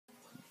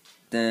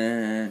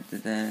Dun,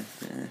 dun, dun,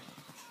 dun.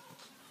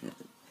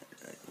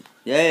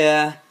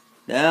 Yeah,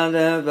 down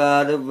the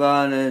bottom,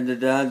 down the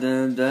down,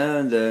 down,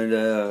 down, down,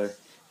 down.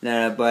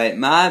 Then I break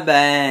my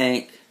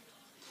bank.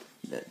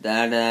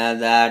 Da da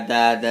da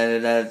da da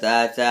da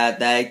da da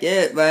da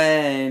get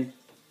rain.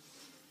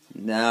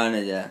 Down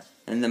there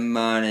in the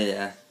morning,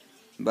 yeah.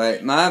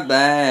 Break my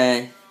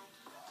bank.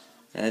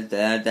 Da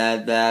da da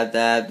da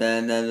da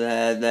da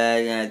da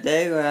da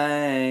take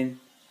rain.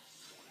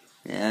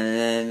 And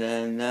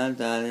then my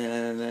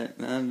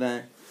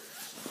bank.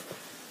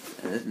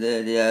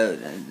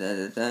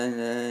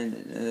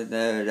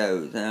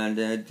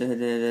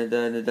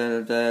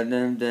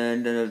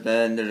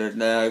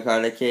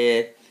 Call a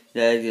kid,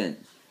 break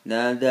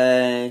my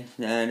bank.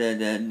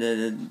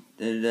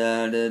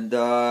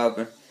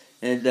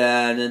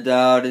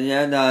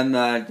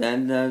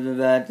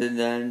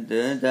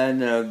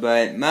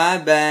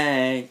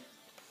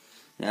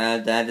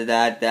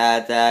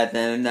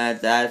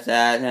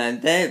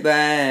 Take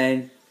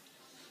rain.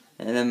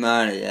 And the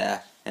money,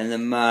 yeah. And the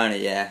money,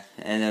 yeah.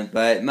 And then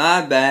break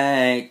my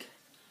bank.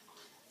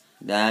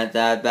 Da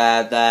da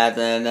da da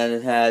da da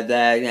da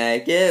da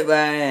make it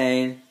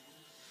rain.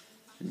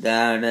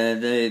 Down to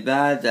the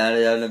bar,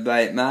 down to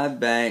break my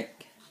bank.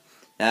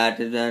 Down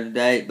to the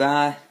date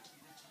by.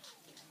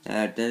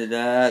 Down to the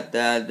da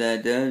da da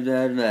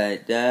da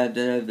right. Down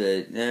to the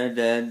bit. Down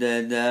to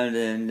the down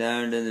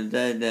to the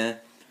da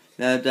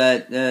da da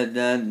da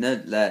da da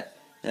da.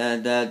 That,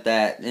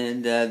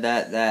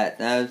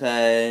 no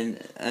saying,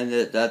 and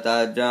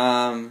the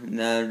drum,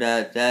 no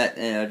that,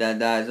 no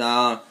that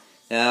song,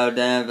 no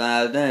them,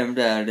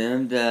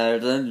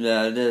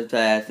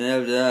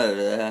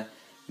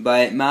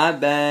 bite my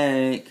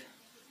bank,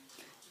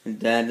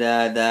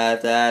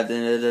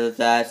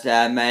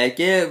 make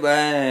it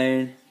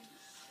rain,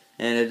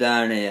 and the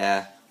money,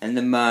 yeah, and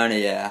the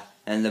money, yeah,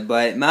 and the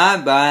bite my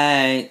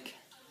bank.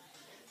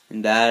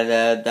 Da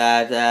da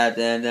da da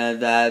da da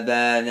da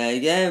da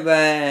get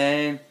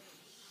rain.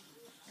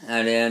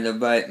 I didn't to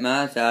break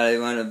my sorry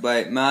wanna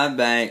break my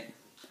bank.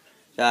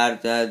 Sorry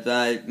to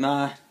break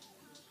my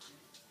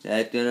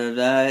that's gonna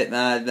break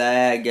my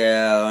bad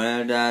girl.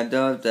 And I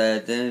don't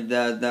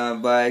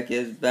break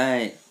his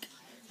bank.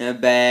 The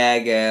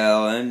bad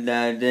girl and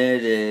I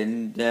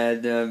didn't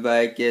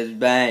break his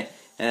bank.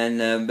 And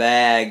the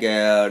bad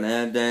girl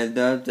and I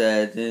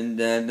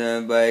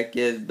don't break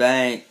his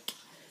bank.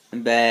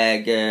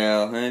 Bad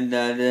girl, and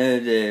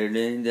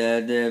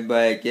the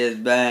break his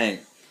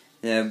bank,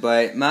 then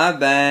break my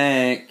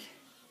bank.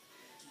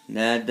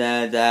 Da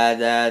da da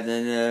da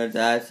da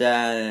da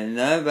da in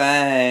the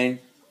bank.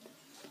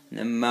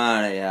 The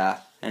money, yeah,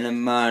 and the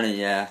money,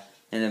 yeah,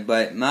 and then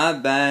break my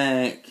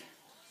bank.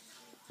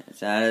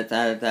 Da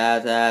da da da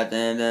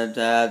da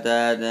da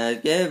da da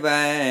get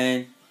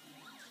rain.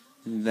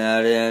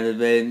 About the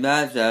big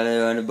match,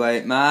 I want to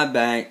break my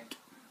bank.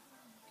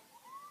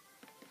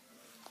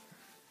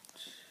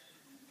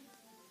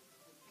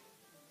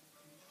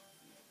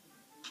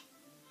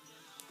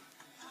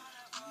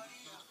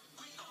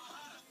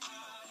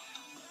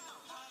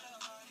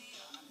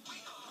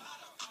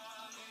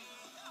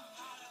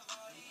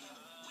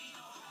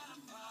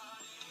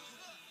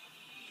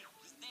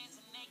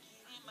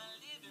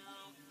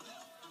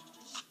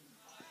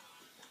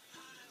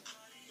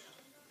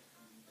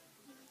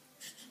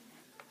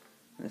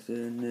 That's a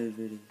new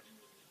video.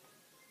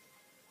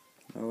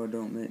 Oh,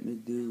 don't make me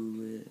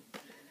do it.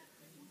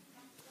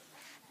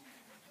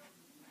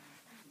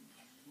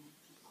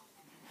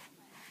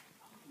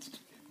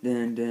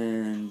 Dun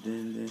dun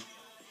dun dun.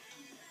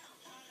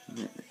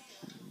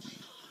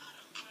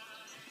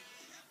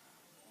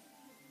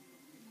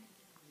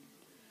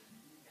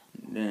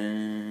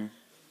 Dun.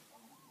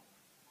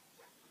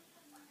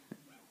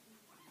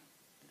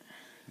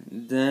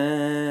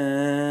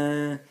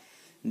 Dun.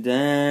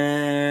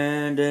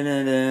 Dun dun dun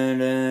dun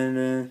dun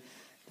dun.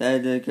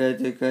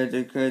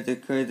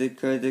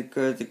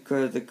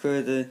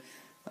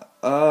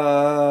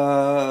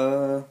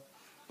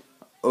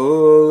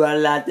 Oh, I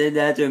like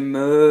that to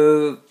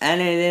move,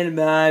 and it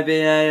might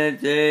be that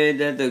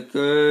the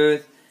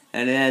curse,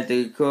 and that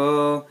the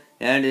cool,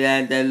 and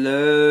that the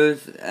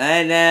loose,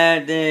 and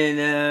that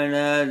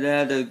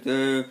the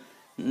do.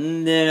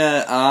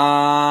 Then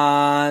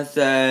I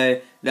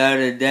say,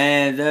 dirty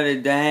dance,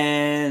 dirty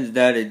dance,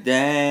 dirty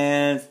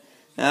dance.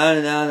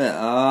 Another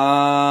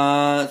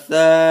I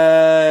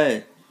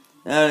say,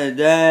 dirty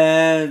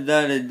dance,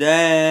 dirty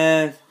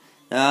dance.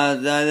 I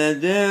was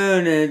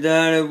doing it,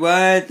 done it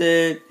worth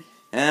it.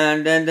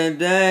 And then the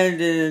day,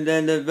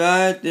 then the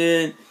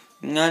birthday.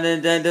 And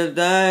then the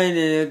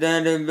day,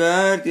 then the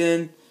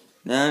birthday.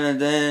 And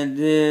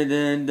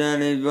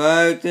then it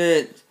worked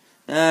it.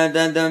 And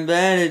then the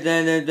baby,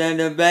 then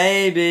the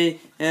baby.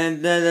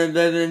 And then the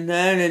baby,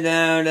 then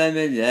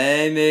the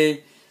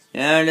baby.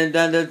 And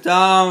then the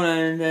song,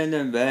 and then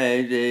the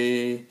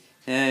baby.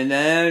 And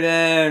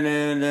then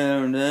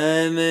the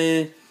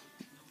baby.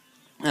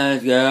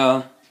 Let's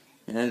go.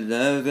 And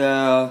let's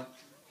go.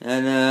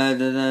 And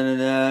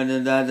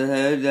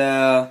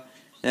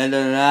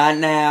right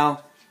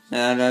now.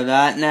 And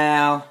right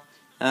now.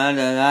 And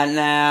the light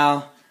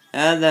now.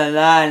 And the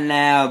light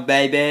now,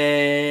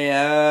 baby.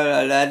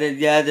 Oh, let it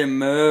together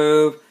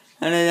move.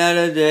 And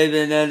another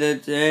day, another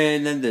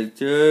thing, and the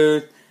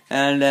truth.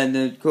 And then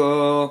the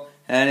cool.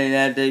 And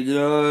then the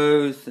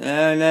growth.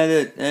 And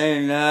another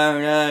thing,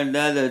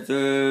 another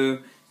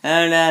truth.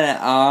 And then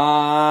the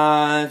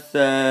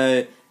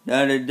answer.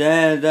 Gotta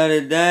dance,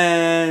 gotta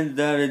dance,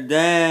 gotta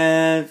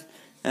dance.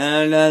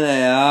 And then the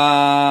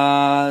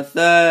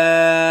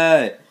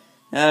answer.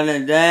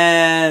 Gotta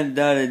dance,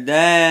 gotta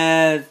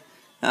dance.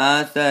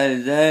 I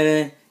started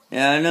dating,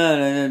 yeah, I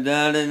know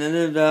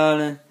that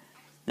darling.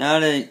 Now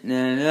they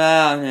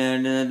out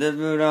here, the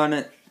food on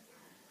it.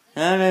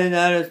 Now they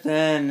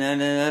understand, and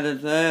they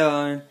understand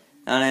on it.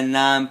 Now they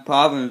 9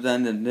 problems,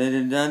 and the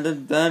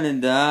done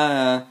and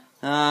die.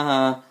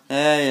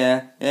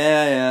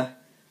 Yeah.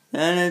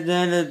 And it's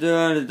in the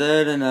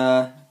 203rd and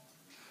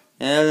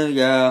there we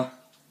go.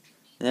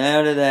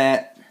 There to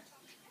that.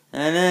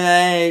 And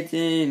then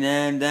 18,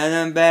 and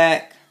then I'm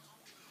back.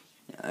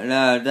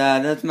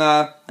 The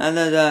smoke, and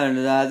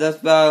the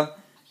smoke.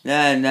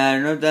 Then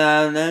no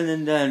down,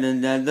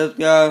 then let's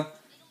go.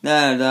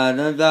 Then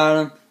the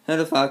bottom, and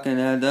the fucking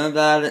head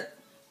about it.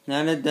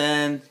 And the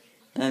dance,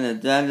 and the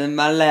dance is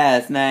my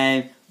last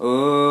name.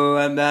 Oh,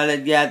 I better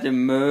get to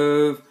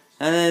move.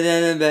 And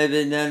then the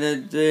baby, then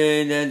the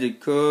tree, then the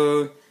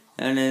cool.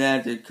 And then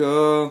that's the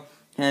cool,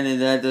 and then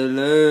that's the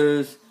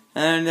loose.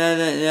 And then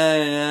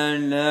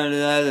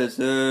the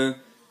soup.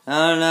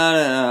 And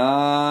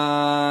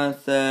I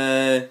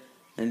say,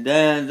 and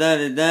dance,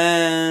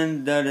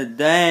 dance,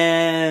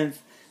 dance,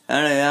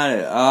 and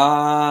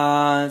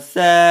I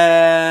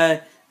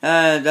say,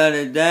 and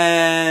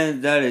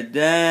dance,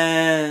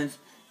 dance,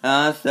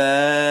 I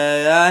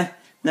say, I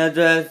not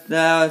just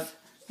house,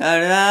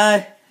 and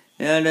I,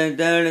 and then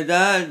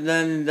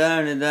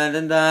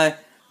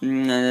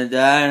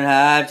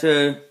had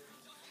to,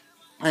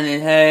 and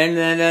it had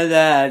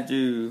that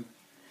too,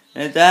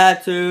 and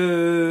that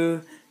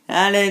too.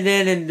 And they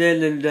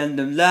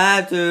didn't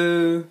lie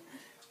to.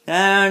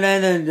 And they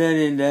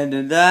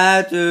didn't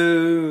lie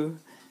to.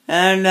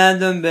 And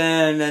nothing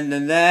been and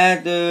the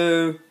lie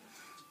to.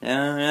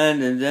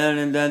 And they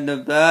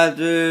didn't lie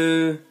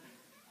to.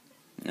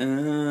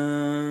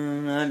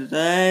 I'm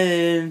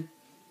saying.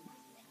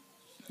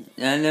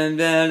 And then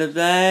the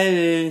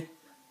baby.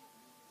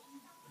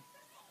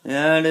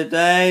 And the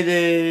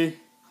baby.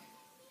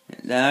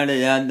 Now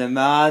they had the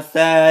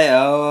master.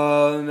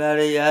 Oh,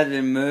 Mary had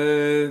to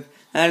move.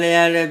 And the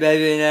other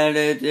baby, and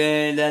the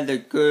thing, and the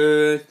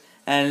cruise,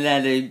 and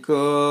let it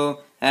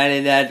cool,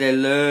 and let it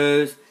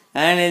loose,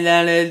 and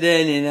let it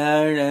thing,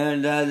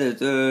 and the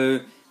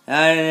truth,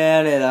 and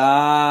let it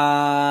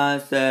all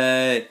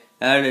say,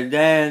 and the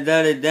dance,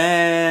 and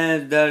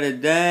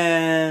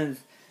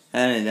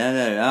let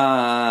it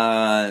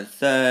all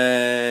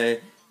say,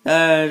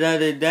 and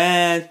the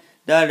dance,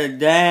 and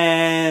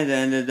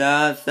the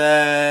dance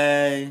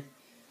say,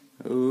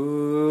 ooh.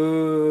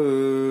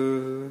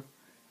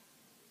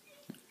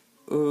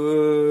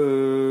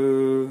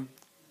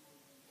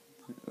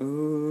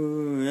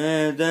 Ooh,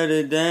 yeah,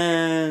 dirty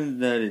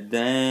dance.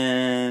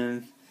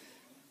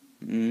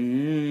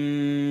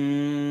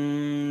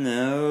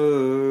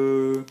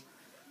 No.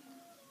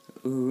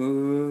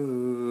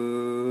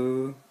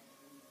 Ooh.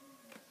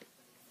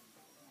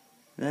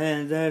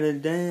 Dirty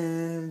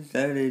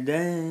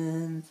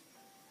dance.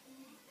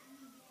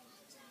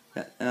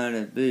 On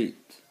a beat.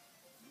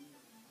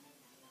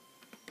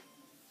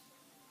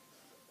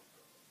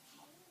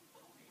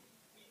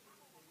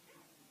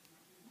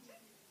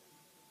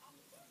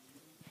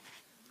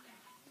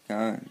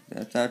 They're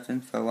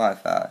searching for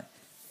Wi-Fi.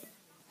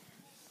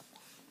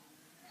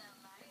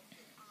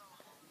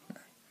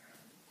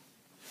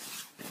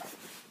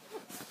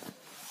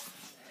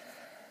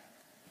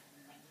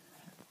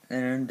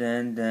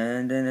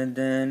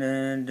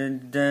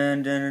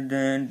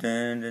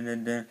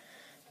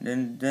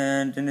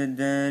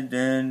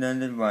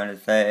 Wanna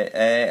say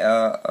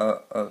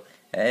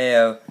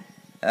ayo.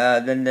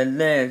 Then the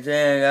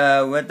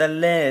lizard, with the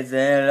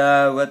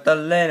lizard, with the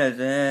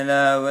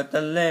lizard, with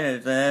the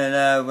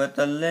lizard, with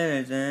the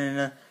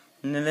lizard,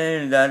 and the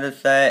lizard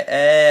say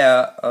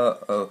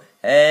ayo.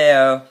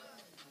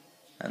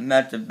 I'm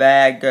not a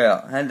bad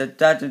girl, and the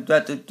touch is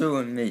what to do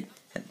with me.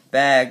 And the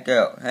bad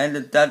girl, and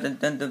the touch is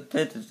the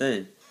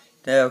picture.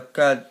 They'll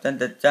cut and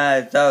the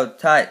tie so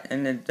tight,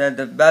 and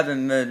the baby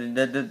mood,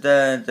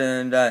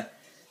 the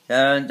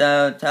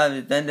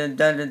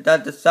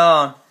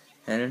song.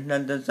 And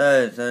then the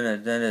says,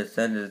 and then it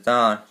sends it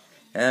on.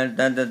 And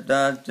then the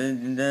dust,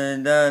 and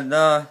then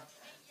the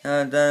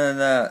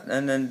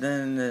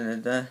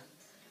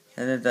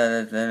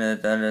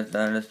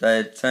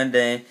stay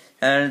trending.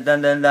 And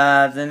then the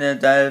lives and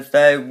the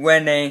stay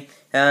winning.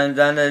 And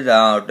then the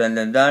out, and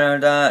then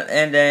the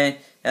ending.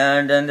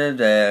 And then the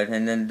dead,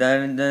 and then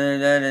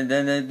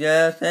the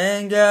just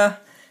and go.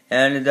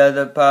 And it does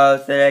the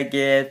post that I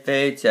get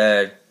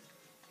featured.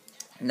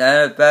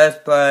 Now the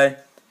best part.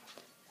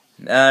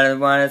 I just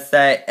wanna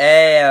say,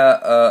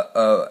 ayo,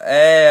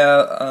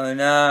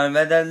 no,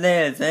 let the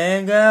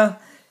listen go.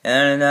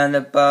 and on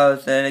the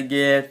post and a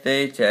gift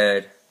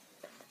featured,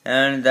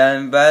 and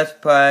then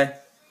best play.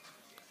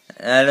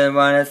 I just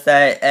wanna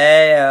say,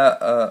 ayo,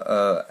 oh,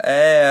 oh,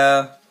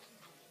 ayo.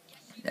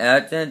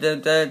 That's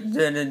with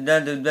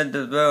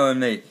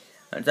me.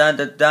 I'm trying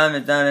to time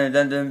it's on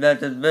that's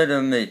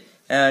with me.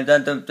 And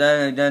that's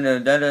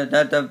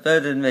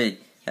me.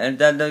 And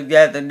that's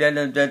get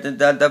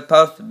the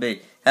post to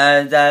be.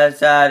 And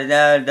that's outside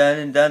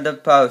and done the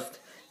post.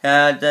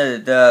 And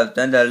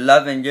the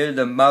loving you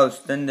the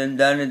most. And then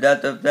done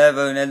that's the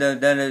devil and then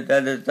done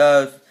the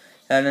toast.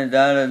 And then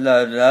done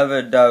the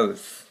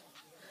overdose.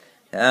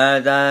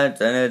 And then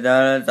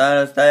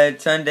stay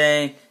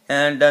trending.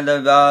 And then the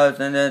balls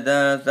and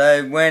then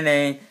say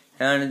winning.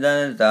 And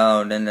then the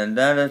sound and then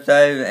the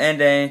say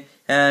ending.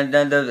 And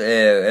then the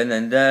ear, and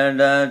then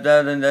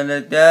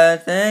the girl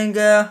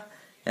single,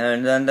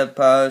 and then the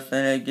post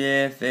and the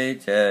gift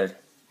featured,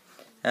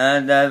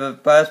 and then the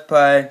post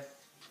play.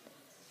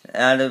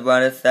 I just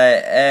want to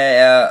say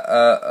ayo,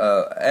 oh,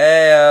 oh,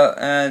 ayo,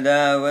 and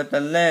then with the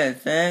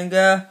lead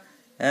single,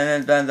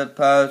 and then the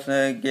post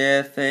and the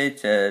gift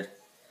featured,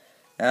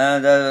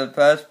 and then the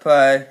post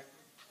play.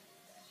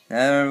 I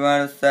just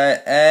want to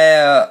say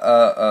ayo,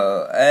 oh,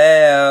 oh,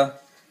 ayo.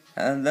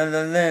 And then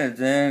the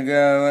limousine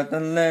go with the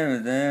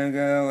limousine,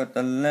 go with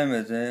the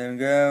limousine,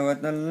 go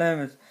with the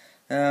limousine,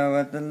 go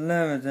with the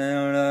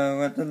limousine, go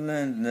with the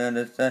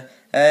limousine, say,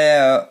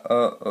 ayo,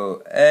 oh,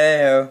 oh,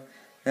 ayo.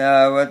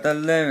 Go with the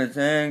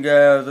limousine,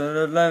 go to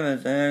the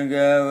limousine,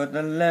 go with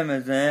the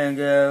limousine,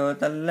 go with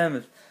the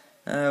limousine,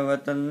 go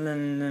with the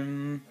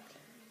limousine.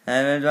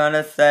 And I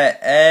wanna say,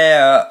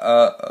 ayo,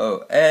 oh,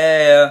 oh,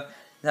 ayo.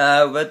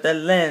 Go with the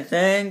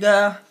limousine,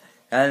 go.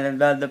 And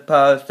about the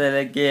post and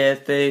the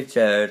gift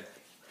featured.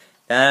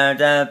 And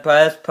then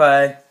press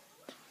play.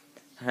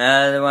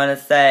 And I wanna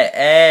say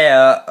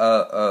ayo,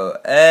 oh, oh,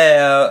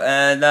 ayo.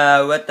 And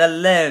with the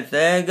lips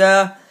and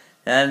go.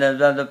 And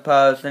about the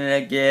post and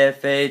the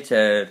gift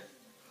featured.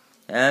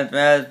 And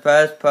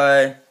press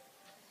play.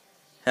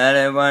 And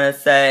I wanna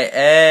say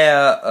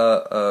ayo,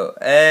 oh, oh,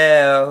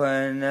 ayo.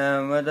 And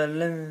with the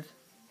lips.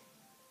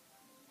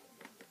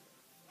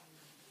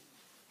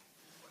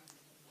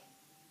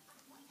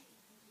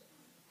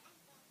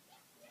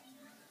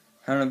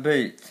 On the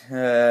beat,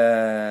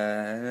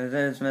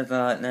 this is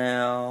right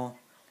now.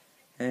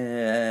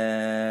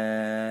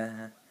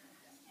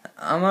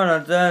 I'm gonna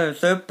do the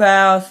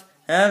superhouse,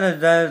 and the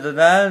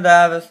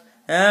divers,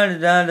 and the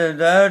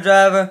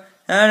driver,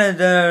 and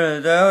the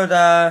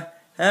driver,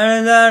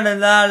 and the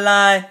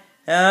light,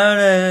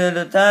 and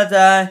the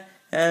tie,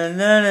 and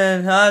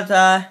the hot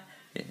tie,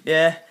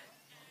 yeah.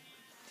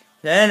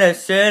 Then the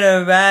shit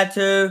had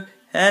to,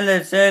 and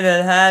the shit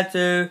had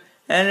to,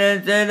 and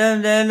the shit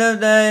did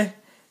day.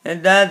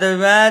 And that's the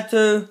right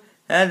to,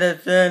 and the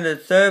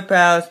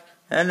superhouse,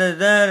 and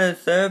the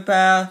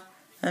superhouse,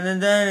 and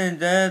the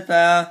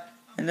power,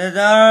 and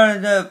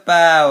the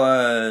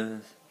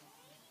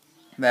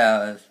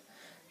powers,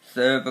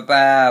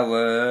 superpowers,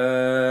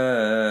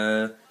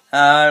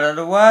 out of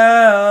the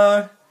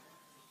world,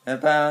 the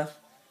powers,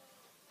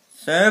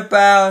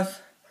 superpowers,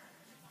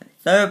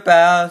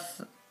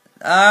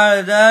 out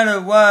of the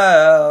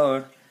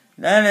world,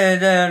 then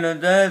it's in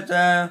the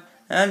sound,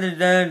 and it's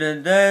in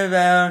the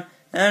sound.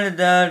 And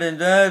the and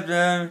the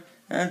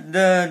and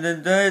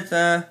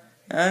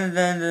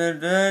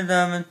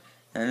the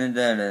and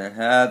the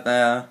half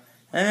hour,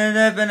 and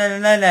the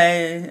night,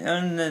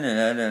 and the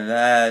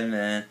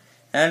man,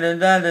 and the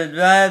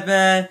drive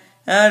man,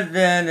 and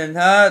the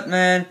hot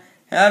man,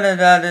 and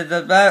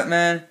the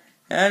Batman,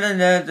 and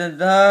the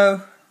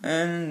dog,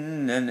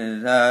 and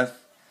the house,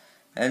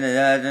 and the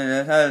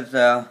house,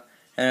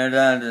 and the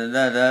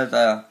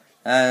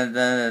and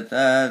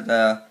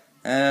the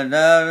and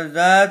the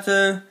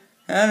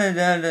and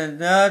the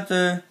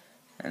doctor,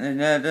 and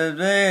the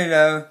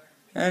video,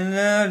 and the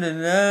and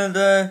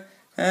the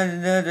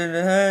and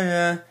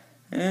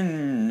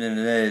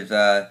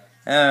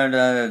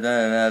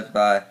the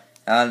spy,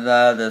 and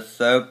the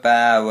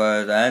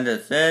superpowers, and the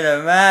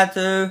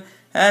cinematic,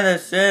 and the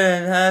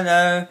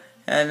cinematic,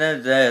 and the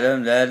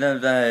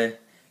day,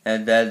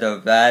 and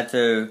the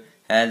battle,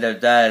 and the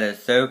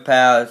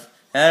superpowers,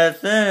 and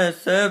the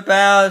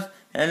superpowers,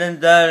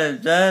 and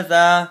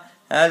the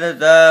and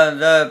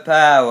the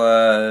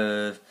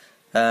powers,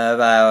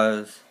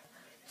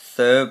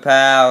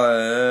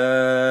 superpowers,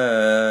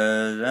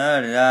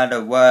 and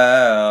the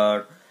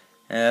world,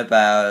 and the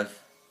powers,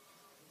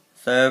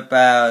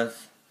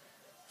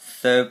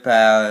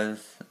 superpowers,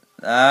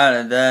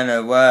 and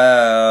the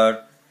world,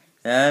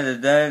 and the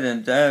dead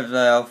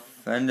himself,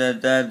 and the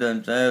dead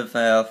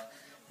himself,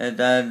 and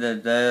the dead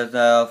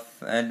himself,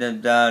 and the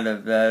dead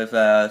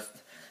himself,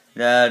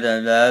 dead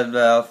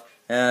himself,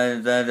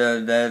 and the dead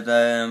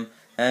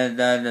and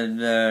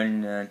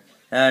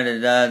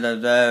the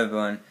other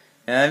one,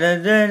 and the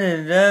one,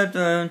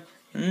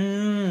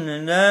 and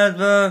that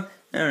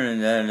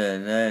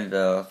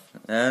one,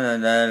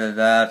 and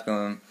that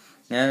one,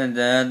 and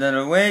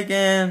the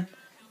weekend,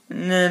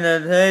 and then the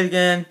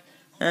again,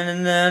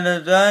 and then the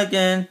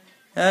second,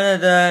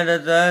 and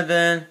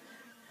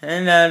the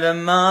and the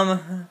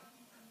mama,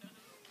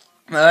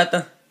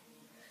 Martha,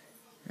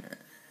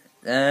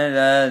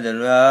 and the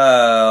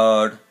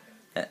road,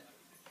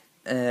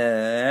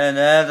 and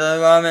the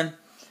woman,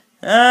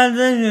 and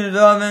the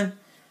woman,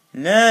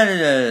 and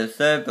the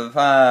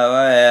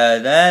superpower,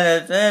 and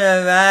the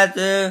sin had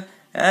to,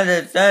 and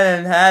the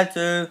sin had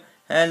to,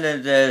 and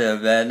the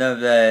sin of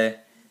the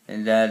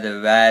and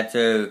the right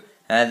to,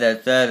 and the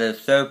sin of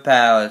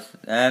superpowers,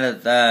 and the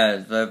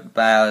sin of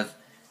superpowers,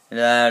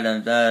 and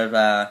the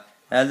superpower,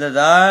 and the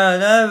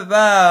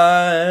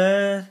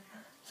superpowers,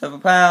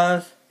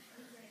 superpowers.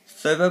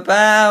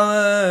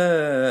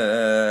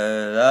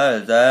 Superpowers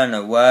are in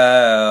the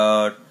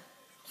world.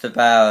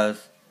 Superpowers.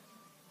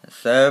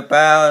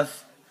 Superpowers.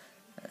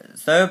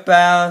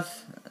 Superpowers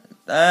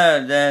are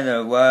in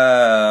the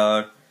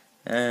world.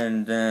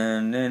 And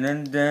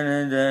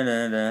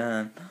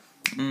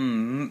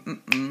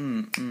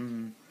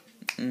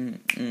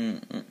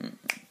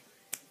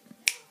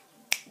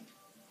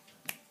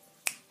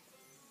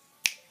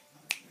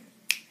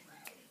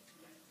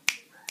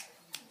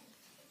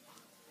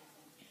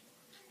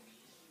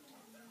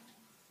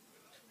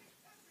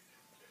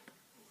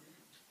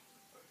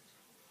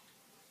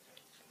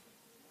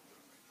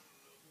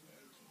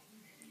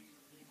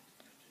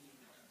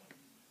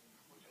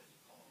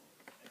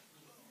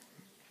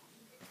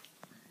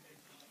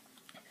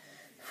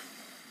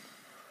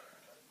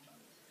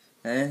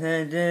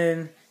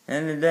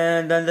and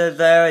then the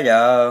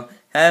stereo,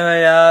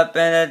 hammer up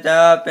in the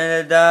top,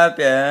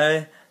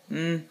 yeah.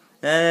 And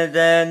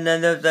then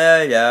the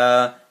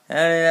stereo,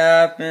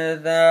 hammer up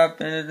in the top,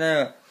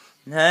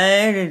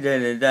 hey,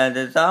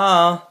 the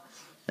song,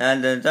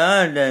 and the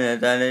song, then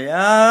the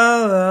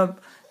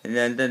up, and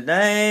then the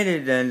lady,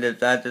 then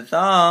the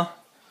song,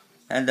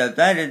 and the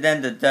lady,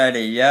 then the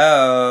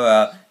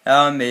stereo,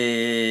 on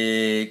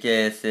me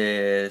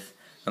kisses,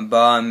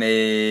 upon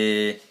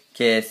me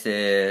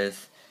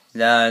kisses.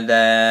 Listen,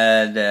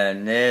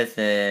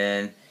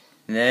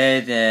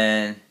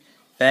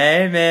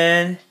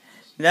 Fabian,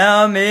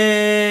 now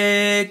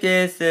me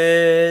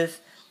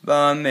kisses,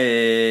 but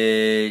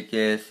me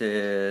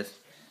kisses.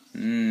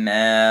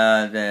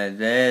 Mouth and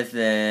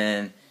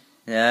listen,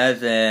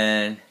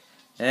 again,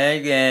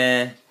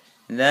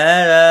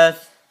 let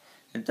us,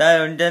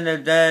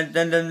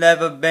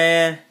 never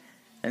been,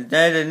 and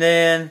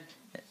then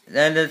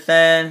the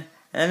sand.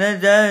 And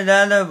then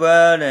the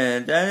world,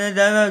 and then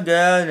the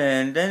girl,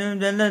 and then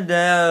the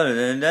down,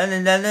 and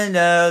then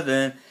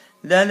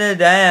the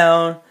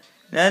down,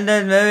 and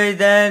the movie,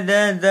 then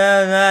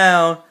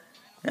down,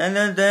 and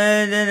the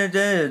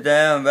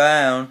down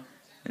round,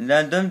 and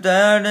then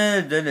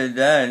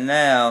the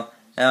now,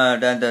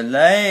 and then the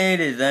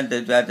ladies, and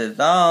the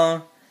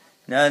song,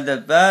 and the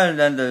bird,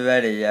 and the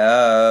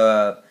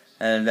radio,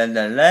 and then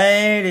the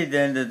ladies,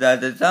 and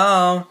the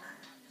song.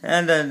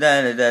 And then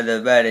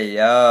the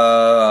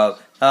radio,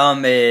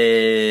 on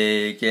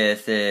me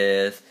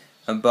kisses,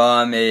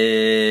 upon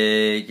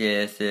me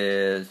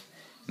kisses,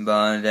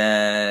 but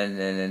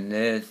then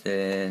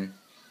listen,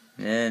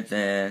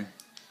 amen,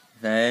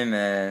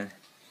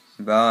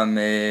 upon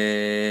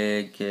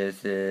me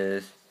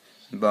kisses,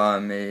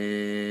 upon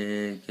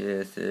me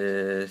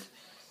kisses,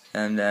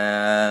 and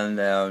then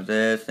they'll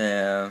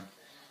listen,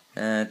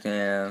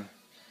 again,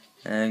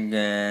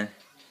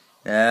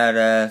 let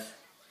us.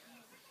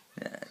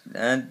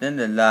 And then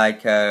the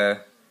like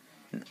her,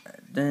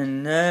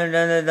 then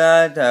the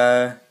like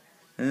her,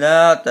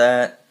 love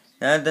that,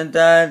 and then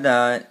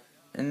die,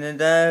 and then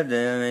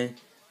die,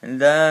 and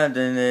die, and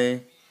die,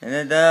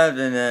 and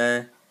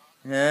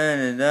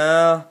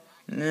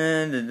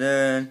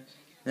the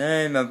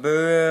name my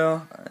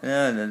boo,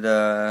 and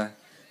the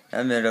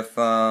I made a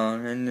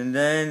phone, and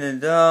then the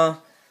door,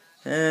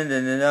 and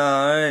then the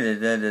door,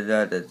 and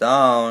the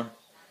song,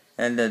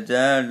 and the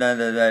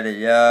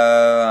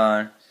radio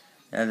on.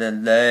 And the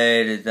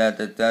ladies at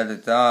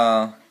the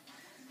song,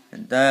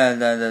 and then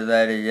the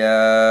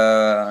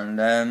radio, and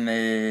then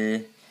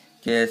me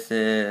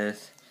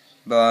kisses,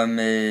 but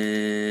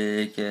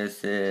me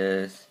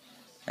kisses,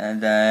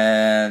 and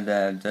then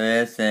the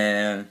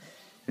listen,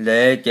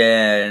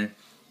 licking,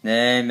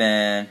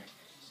 amen,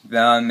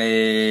 but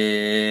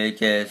me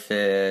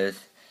kisses,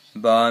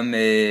 but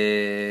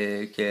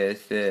me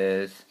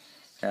kisses,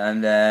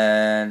 and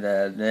then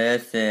the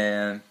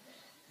listen,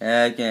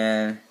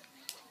 again.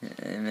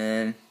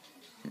 Amen.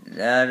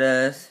 Let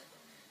us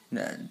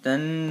and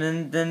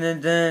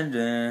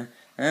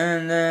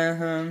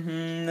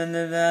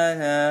the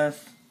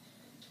house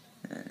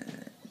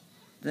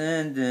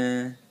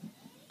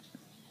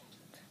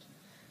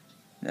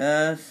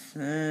us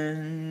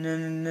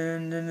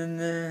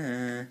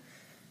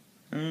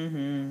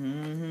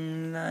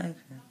like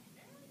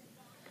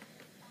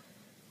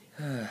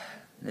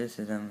this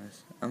is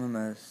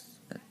almost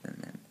at the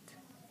limit.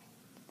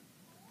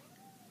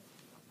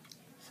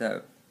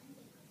 So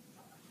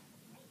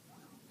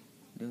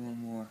do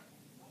one more.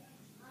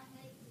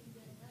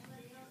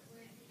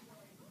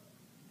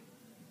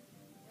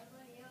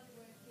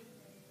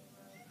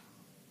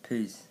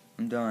 Peace.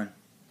 I'm done.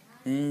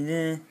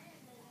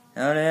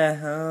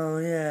 Oh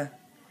yeah.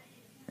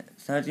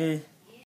 Start